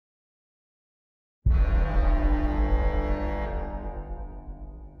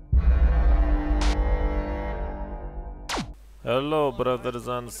Hello, brothers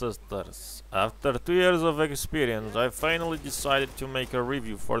and sisters. After 2 years of experience, I finally decided to make a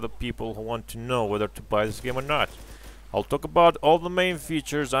review for the people who want to know whether to buy this game or not. I'll talk about all the main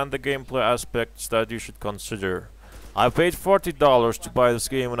features and the gameplay aspects that you should consider. I paid $40 to buy this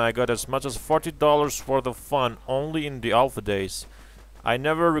game and I got as much as $40 for the fun only in the alpha days. I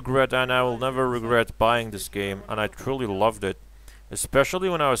never regret and I will never regret buying this game, and I truly loved it. Especially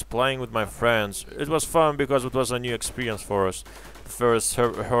when I was playing with my friends. It was fun because it was a new experience for us. The first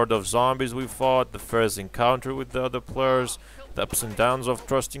horde of zombies we fought, the first encounter with the other players, the ups and downs of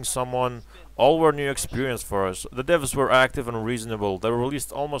trusting someone, all were new experience for us. The devs were active and reasonable. They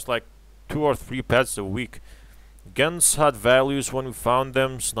released almost like 2 or 3 pets a week. Guns had values when we found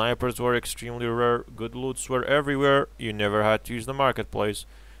them, snipers were extremely rare, good loots were everywhere, you never had to use the marketplace.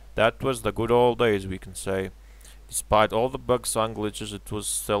 That was the good old days, we can say. Despite all the bugs and glitches, it was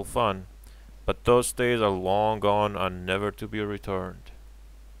still fun. But those days are long gone and never to be returned.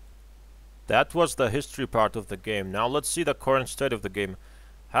 That was the history part of the game. Now let's see the current state of the game.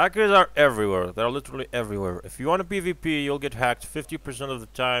 Hackers are everywhere. They're literally everywhere. If you want a PvP, you'll get hacked 50% of the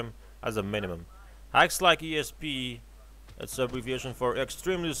time as a minimum. Hacks like ESP, it's an abbreviation for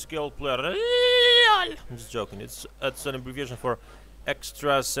extremely skilled player. I'm just joking. It's an abbreviation for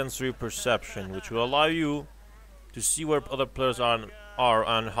extra sensory perception, which will allow you to see where other players are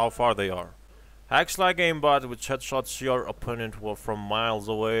and how far they are. Hacks like aimbot, which headshots your opponent from miles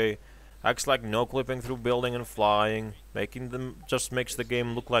away. Hacks like no clipping through building and flying, making them just makes the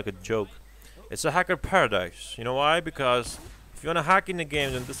game look like a joke. It's a hacker paradise. You know why? Because if you wanna hack in the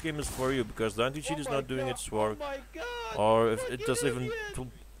game, then this game is for you. Because the anti-cheat is not doing its work, or if it does even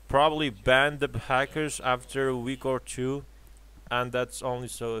probably ban the hackers after a week or two, and that's only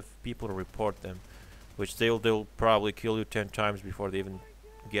so if people report them, which they'll probably kill you 10 times before they even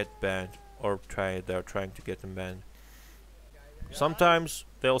get banned, or they're trying to get them banned. Sometimes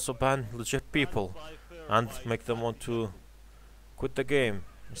they also ban legit people and make them want to quit the game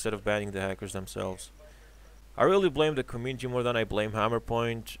instead of banning the hackers themselves. I really blame the community more than I blame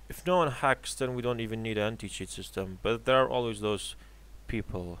Hammerpoint. If no one hacks, then we don't even need an anti-cheat system, but there are always those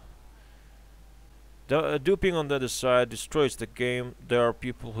people. Duping on the other side destroys the game. There are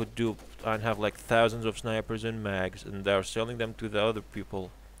people who dupe and have like thousands of snipers and mags, and they are selling them to the other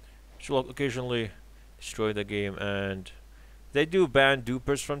people, which will occasionally destroy the game. And they do ban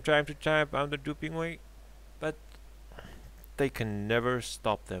dupers from time to time on the duping way, but they can never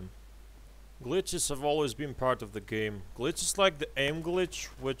stop them. Glitches have always been part of the game. Glitches like the aim glitch,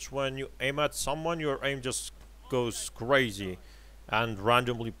 which when you aim at someone, your aim just goes crazy and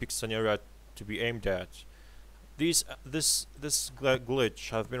randomly picks an area to be aimed at. This glitch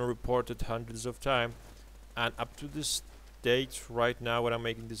have been reported hundreds of times, and up to this date, right now when I'm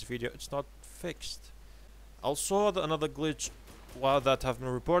making this video, it's not fixed. Also, another glitch that have been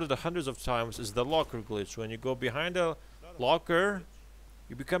reported hundreds of times is the locker glitch. When you go behind a locker,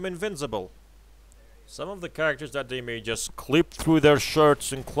 you become invincible. Some of the characters that they may just clip through their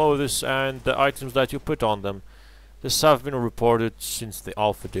shirts and clothes and the items that you put on them. This have been reported since the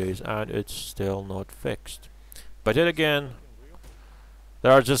alpha days, and it's still not fixed. But yet again,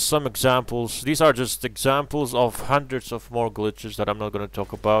 there are just some examples. These are just examples of hundreds of more glitches that I'm not going to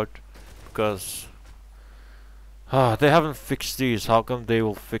talk about, because they haven't fixed these. How come they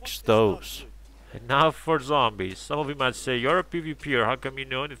will fix those? And now for zombies. Some of you might say, you're a PvPer, how come you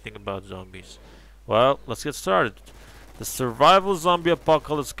know anything about zombies? Well, let's get started. The survival zombie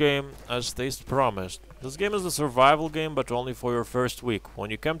apocalypse game, as they promised. This game is a survival game, but only for your first week, when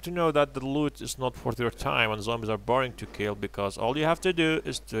you come to know that the loot is not worth your time and zombies are boring to kill, because all you have to do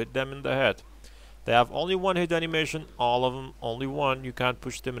is to hit them in the head. They have only one hit animation, all of them, only one. You can't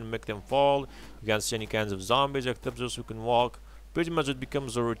push them and make them fall. You can't see any kinds of zombies except those who can walk. Pretty much it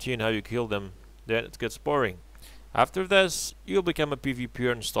becomes a routine how you kill them. Then it gets boring. After this, you'll become a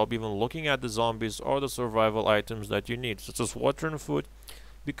PvPer and stop even looking at the zombies or the survival items that you need, such as water and food,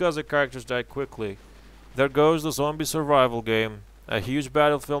 because the characters die quickly. There goes the zombie survival game, a huge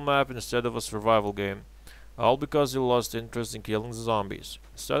battlefield map instead of a survival game. All because you lost interest in killing the zombies.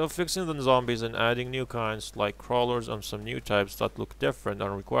 Instead of fixing the zombies and adding new kinds like crawlers and some new types that look different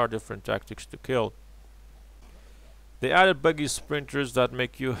and require different tactics to kill, they added buggy sprinters that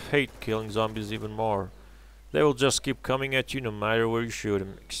make you hate killing zombies even more. They will just keep coming at you no matter where you shoot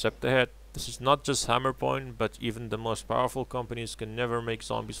them, except the head. This is not just Hammerpoint, but even the most powerful companies can never make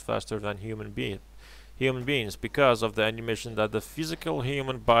zombies faster than human beings because of the animation that the physical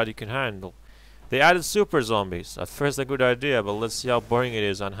human body can handle. They added super zombies. At first a good idea, but let's see how boring it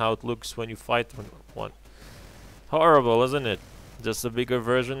is and how it looks when you fight one. Horrible, isn't it? Just a bigger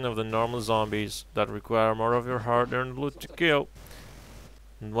version of the normal zombies that require more of your hard-earned loot to kill.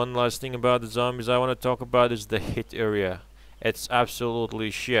 And one last thing about the zombies I want to talk about is the hit area. It's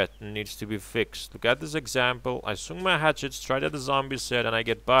absolutely shit and needs to be fixed. Look at this example. I swing my hatchet straight at the zombie's head and I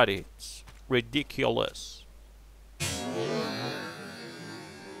get bodied. It's ridiculous.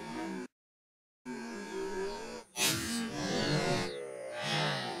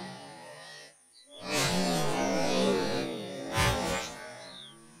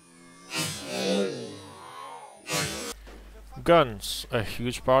 Guns, a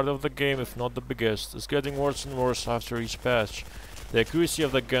huge part of the game, if not the biggest, is getting worse and worse after each patch. The accuracy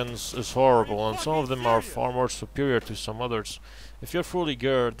of the guns is horrible, and some of them are far more superior to some others. If you're fully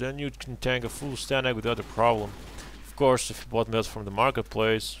geared, then you can tank a full stand without a problem. Of course, if you bought builds from the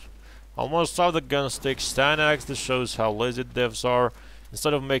marketplace. Almost all the guns take stand. This shows how lazy devs are.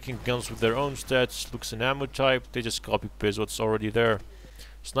 Instead of making guns with their own stats, looks and ammo type, they just copy paste what's already there.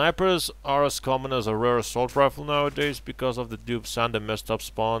 Snipers are as common as a rare assault rifle nowadays because of the dupes and the messed up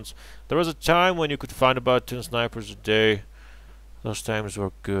spawns. There was a time when you could find about 10 snipers a day. Those times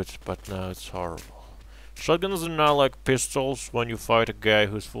were good, but now it's horrible. Shotguns are now like pistols when you fight a guy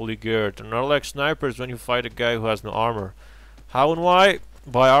who's fully geared, and are like snipers when you fight a guy who has no armor. How and why?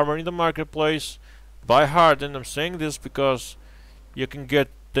 Buy armor in the marketplace. Buy hardened. I'm saying this because you can get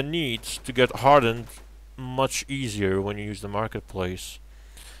the needs to get hardened much easier when you use the marketplace.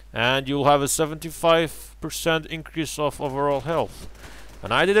 And you'll have a 75% increase of overall health.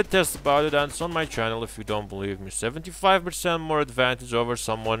 And I did a test about it, and it's on my channel if you don't believe me. 75% more advantage over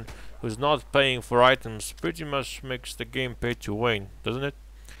someone who's not paying for items pretty much makes the game pay to win, doesn't it?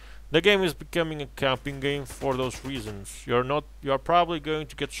 The game is becoming a camping game for those reasons. You're probably going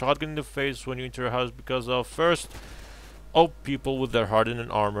to get shotgun in the face when you enter a house because of first, people with their hardened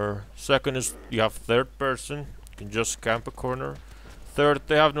armor. Second is you have third person, you can just camp a corner. Third,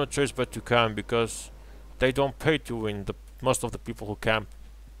 they have no choice but to camp because they don't pay to win, most of the people who camp.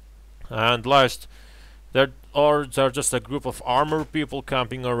 And last, they're just a group of armored people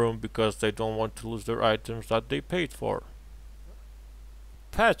camping a room because they don't want to lose their items that they paid for.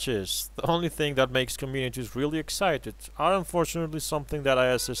 Patches, the only thing that makes communities really excited, are unfortunately something that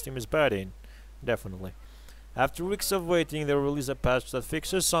iOS system is bad in. Definitely. After weeks of waiting, they release a patch that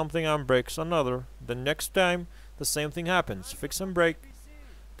fixes something and breaks another. The next time, the same thing happens. Fix and break.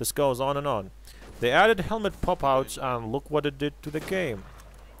 This goes on and on. They added helmet pop-outs and look what it did to the game.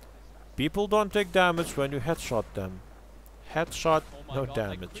 People don't take damage when you headshot them. Headshot, no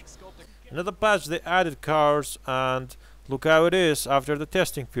damage. Another patch, they added cars and look how it is after the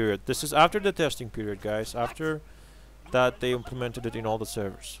testing period. This is after the testing period, guys. After that, they implemented it in all the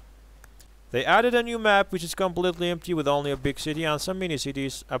servers. They added a new map which is completely empty with only a big city and some mini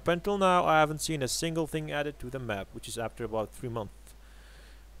cities. Up until now I haven't seen a single thing added to the map, which is after about 3 months.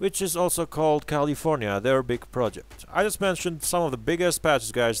 Which is also called California, their big project. I just mentioned some of the biggest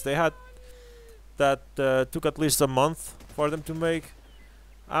patches, guys. They had that took at least a month for them to make.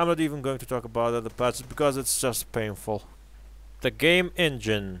 I'm not even going to talk about other patches because it's just painful. The game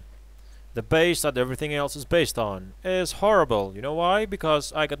engine, the base that everything else is based on, is horrible. You know why?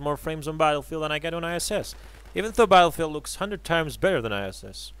 Because I get more frames on Battlefield than I get on ISS. Even though Battlefield looks 100 times better than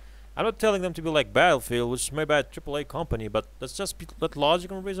ISS. I'm not telling them to be like Battlefield, which is made by a AAA company, but that's just let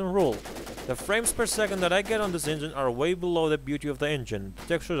logic and reason rule. The frames per second that I get on this engine are way below the beauty of the engine. The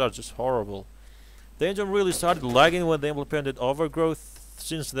textures are just horrible. The engine really started lagging when they implemented overgrowth.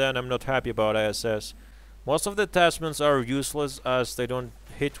 Since then, I'm not happy about ISS. Most of the attachments are useless as they don't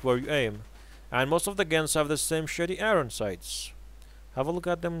hit where you aim. And most of the guns have the same shitty iron sights. Have a look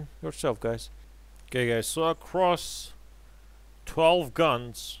at them yourself, guys. Okay, guys, so across 12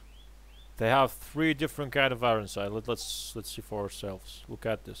 guns, they have 3 different kind of iron sight. Let's see for ourselves. Look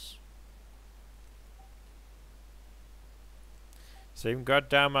at this. Same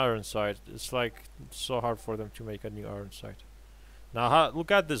goddamn iron sight. It's like so hard for them to make a new iron sight. Now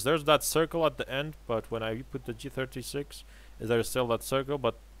look at this. There's that circle at the end, but when I put the G36, is there still that circle?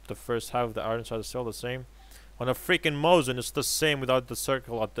 But the first half of the iron sight is still the same. On a freaking Mosin, it's the same without the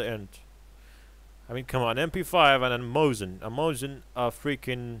circle at the end. I mean, come on, MP5 and a Mosin, a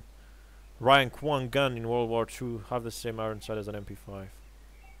freaking rank 1 gun in World War II have the same iron sight as an MP5.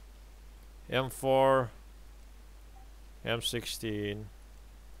 M4, M16,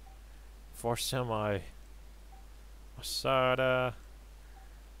 4 semi, Masada,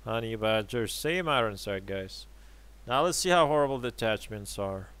 Honey Badger, same iron sight, guys. Now let's see how horrible the attachments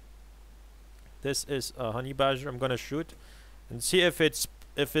are. This is a Honey Badger. I'm gonna shoot and see if it's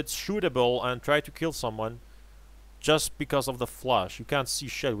shootable and try to kill someone just because of the flash. You can't see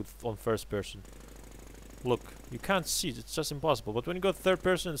shit on first person. Look, you can't see it. It's just impossible. But when you go third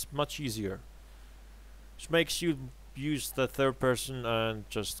person, it's much easier. Which makes you use the third person and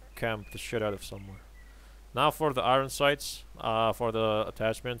just camp the shit out of somewhere. Now for the iron sights, for the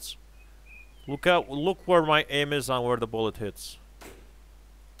attachments. Look where my aim is and where the bullet hits.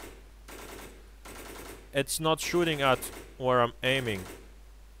 It's not shooting at where I'm aiming.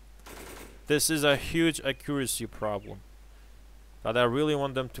 This is a huge accuracy problem that I really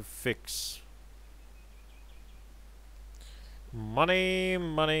want them to fix. Money,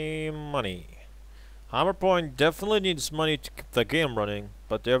 money, money. Hammerpoint definitely needs money to keep the game running,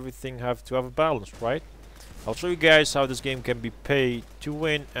 but everything have to have a balance, right? I'll show you guys how this game can be paid to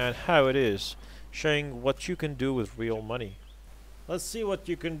win and how it is, showing what you can do with real money. Let's see what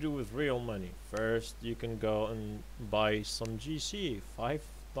you can do with real money. First, you can go and buy some GC.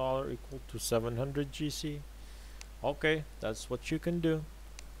 $5 equal to 700 GC. Okay, that's what you can do.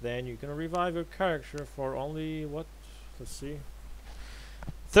 Then you can revive your character for only what? Let's see.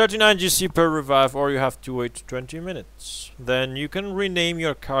 39 GC per revive, or you have to wait 20 minutes. Then you can rename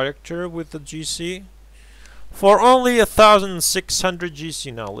your character with the GC for only 1,600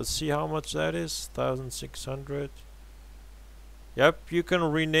 GC now. Let's see how much that is. 1,600. Yep, you can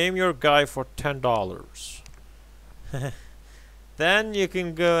rename your guy for $10. Then you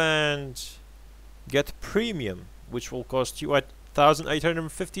can go and get premium, which will cost you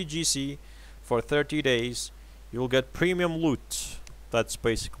 1,850 GC for 30 days. You'll get premium loot. That's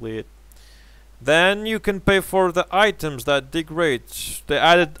basically it. Then you can pay for the items that degrade. They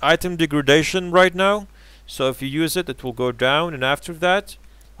added item degradation right now, so if you use it, it will go down, and after that,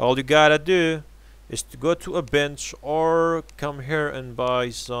 all you gotta do is to go to a bench or come here and buy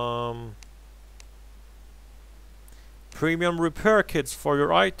some premium repair kits for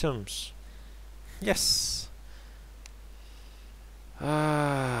your items. Yes.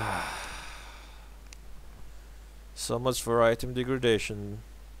 So much for item degradation,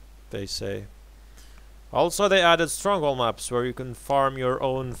 they say. Also, they added stronghold maps where you can farm your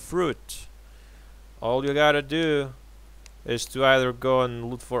own fruit. All you gotta do is to either go and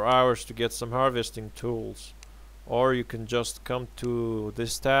loot for hours to get some harvesting tools, or you can just come to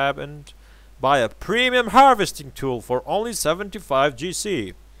this tab and buy a premium harvesting tool for only 75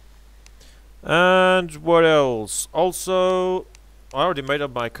 GC. And what else? Also, I already made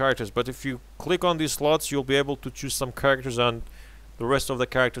up my characters, but if you click on these slots, you'll be able to choose some characters, and the rest of the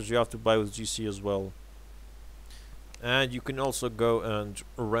characters you have to buy with GC as well. And you can also go and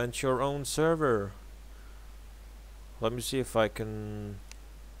rent your own server. Let me see if I can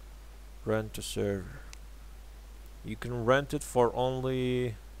rent a server. You can rent it for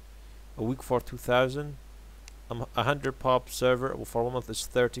only a week for 2,000. 100 pop server for 1 month is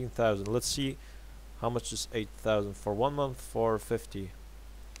 13,000. Let's see how much is 8,000 for 1 month for 50.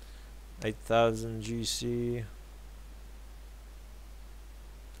 8,000 GC.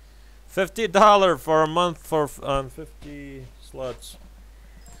 $50 for a month for 50 slots.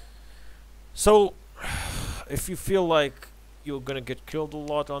 So if you feel like you're gonna get killed a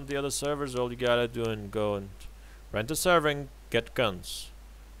lot on the other servers, all you gotta do and go and rent a server and get guns.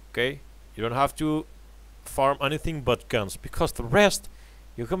 Okay? You don't have to farm anything but guns, because the rest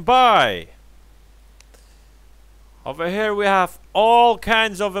you can buy. Over here we have all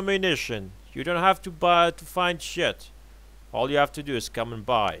kinds of ammunition. You don't have to buy to find shit. All you have to do is come and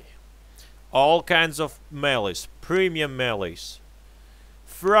buy. All kinds of melees, premium melees.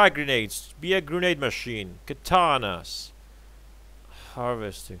 Frag grenades, be a grenade machine, katanas,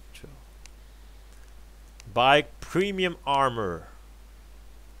 harvesting tool. Buy premium armor,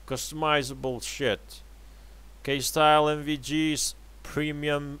 customizable shit, K-style MVGs,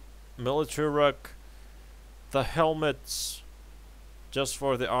 premium military ruck, the helmets, just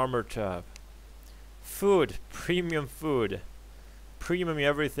for the armor tab. Food, premium food, premium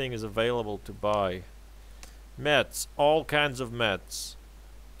everything is available to buy. Meds, all kinds of meds.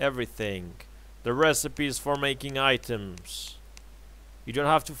 Everything. The recipes for making items. You don't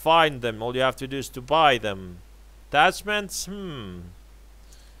have to find them, all you have to do is to buy them. Attachments?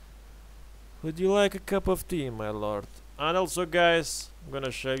 Would you like a cup of tea, my lord? And also, guys, I'm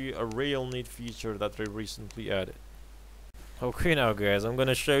gonna show you a real neat feature that they recently added. Okay, now guys, I'm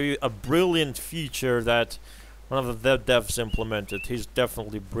gonna show you a brilliant feature that one of the devs implemented. He's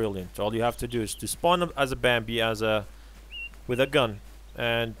definitely brilliant. All you have to do is to spawn up as a Bambi, with a gun.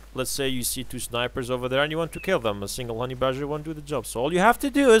 And let's say you see 2 snipers over there and you want to kill them. A single honey badger won't do the job. So all you have to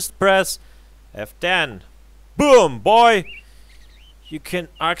do is press F10. Boom, boy! You can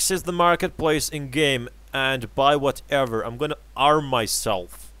access the marketplace in game and buy whatever. I'm gonna arm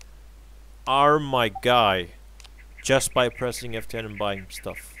myself. Arm my guy. Just by pressing F10 and buying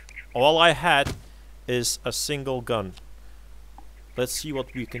stuff. All I had is a single gun. Let's see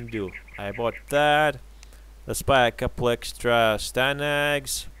what we can do. I bought that. Let's buy a couple extra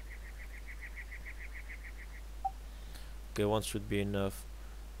stanags. Okay, one should be enough.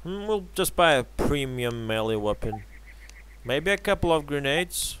 We'll just buy a premium melee weapon. Maybe a couple of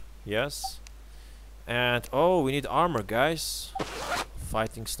grenades. Yes. And oh, we need armor, guys.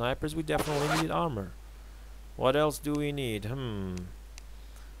 Fighting snipers, we definitely need armor. What else do we need? I'm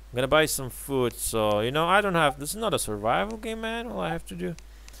gonna buy some food, so you know, I don't have, this is not a survival game, man. All I have to do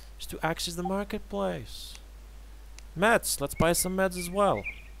is to access the marketplace. Meds, let's buy some meds as well.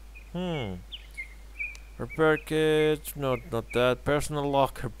 Repair kit, no, not that. Personal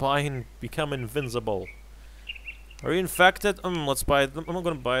locker, buying, become invincible. Are you infected? Let's buy them. I'm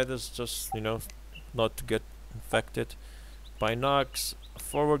gonna buy this just, you know, not to get infected. Binocs,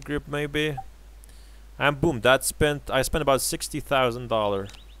 forward grip maybe. And boom, I spent about $60,000.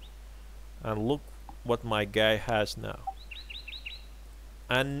 And look what my guy has now.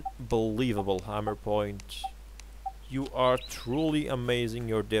 Unbelievable hammer point. You are truly amazing.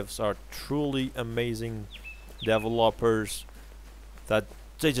 Your devs are truly amazing developers that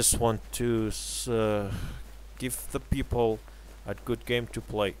they just want to give the people a good game to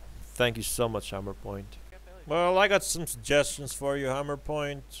play. Thank you so much, Hammerpoint. Well, I got some suggestions for you,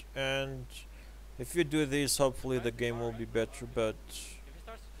 Hammerpoint, and if you do these, hopefully the game will be better, but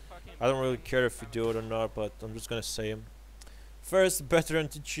I don't really care if you do it or not, but I'm just gonna say them. First, better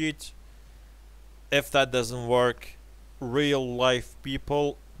anti-cheat. If that doesn't work, real life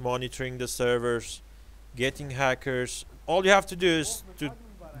people monitoring the servers, getting hackers. All you have to do is to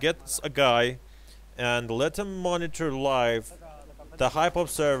get a guy and let him monitor live the hype-up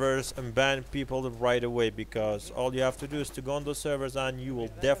servers and ban people right away, because all you have to do is to go on those servers and you will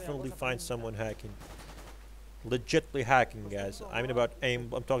definitely find someone hacking. Legitly hacking, guys. I mean about I'm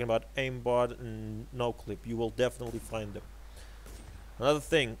talking about aimbot and noclip. You will definitely find them. Another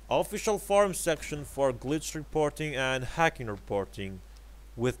thing, official forum section for glitch reporting and hacking reporting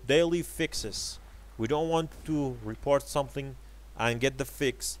with daily fixes. We don't want to report something and get the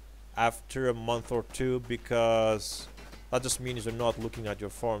fix after a month or two, because that just means you're not looking at your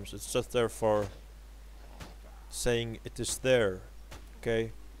forums. It's just there for saying it is there.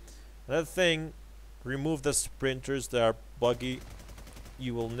 Okay. Another thing, remove the sprinters that are buggy.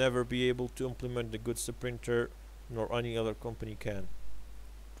 You will never be able to implement the good sprinter, nor any other company can.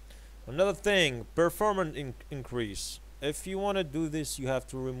 Another thing, performance increase. If you want to do this, you have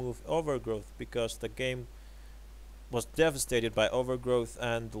to remove overgrowth, because the game was devastated by overgrowth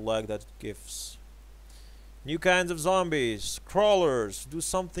and the lag that it gives. New kinds of zombies, crawlers. Do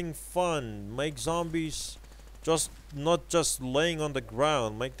something fun. Make zombies not just laying on the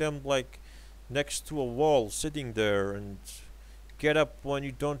ground. Make them like next to a wall, sitting there, and get up when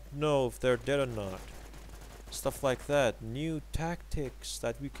you don't know if they're dead or not. Stuff like that. New tactics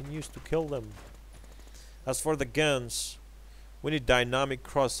that we can use to kill them. As for the guns, we need dynamic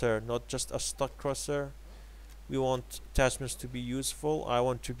crosshair, not just a stock crosshair. We want attachments to be useful. I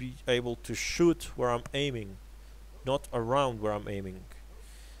want to be able to shoot where I'm aiming, not around where I'm aiming.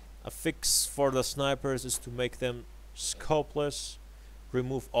 A fix for the snipers is to make them scopeless,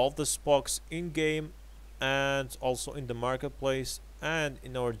 remove all the spokes in game and also in the marketplace and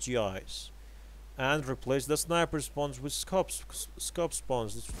in our GIs. And replace the sniper spawns with scope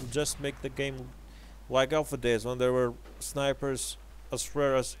spawns. This will just make the game like Alpha days when there were snipers as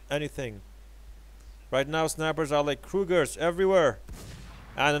rare as anything. Right now snipers are like Krugers everywhere,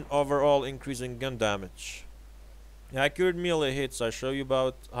 and an overall increase in gun damage. Accurate melee hits. I show you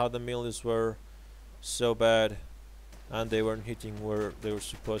about how the melees were so bad and they weren't hitting where they were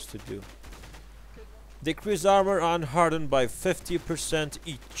supposed to do. Decrease armor unhardened by 50%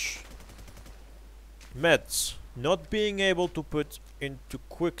 each. Meds. Not being able to put into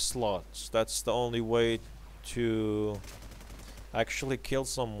quick slots. That's the only way to actually kill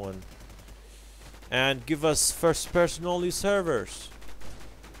someone. And give us first person only servers.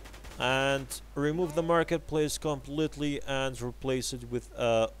 And remove the marketplace completely and replace it with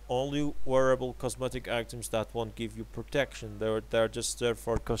only wearable cosmetic items that won't give you protection. They're just there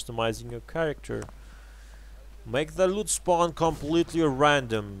for customizing your character. Make the loot spawn completely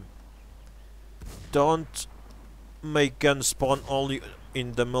random. Don't make gun spawn only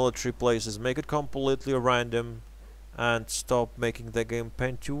in the military places. Make it completely random and stop making the game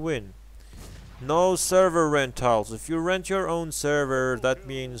pain to win. No server rentals. If you rent your own server, that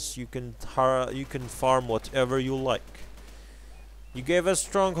means you can farm whatever you like. You gave us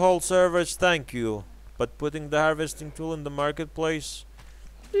stronghold servers, thank you. But putting the harvesting tool in the marketplace?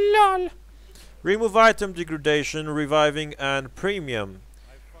 LOL. Remove item degradation, reviving and premium.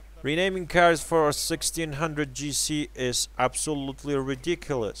 Renaming cars for 1600 GC is absolutely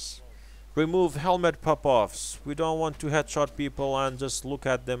ridiculous. Remove helmet pop-offs. We don't want to headshot people and just look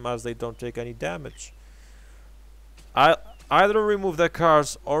at them as they don't take any damage. Either remove their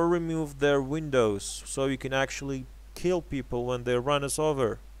cars or remove their windows so you can actually kill people when they run us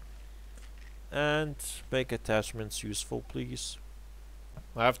over. And make attachments useful, please.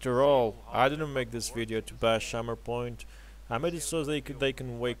 After all, I didn't make this video to bash Hammerpoint. I made it so they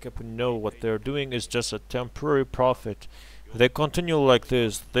can wake up and know what they're doing is just a temporary profit. If they continue like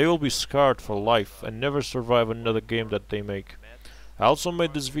this, they will be scarred for life and never survive another game that they make. I also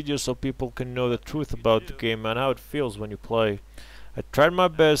made this video so people can know the truth about the game and how it feels when you play. I tried my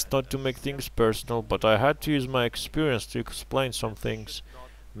best not to make things personal, but I had to use my experience to explain some things.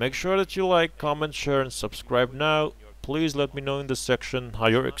 Make sure that you like, comment, share and subscribe now. Please let me know in the section how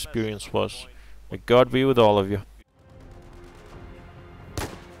your experience was. May God be with all of you.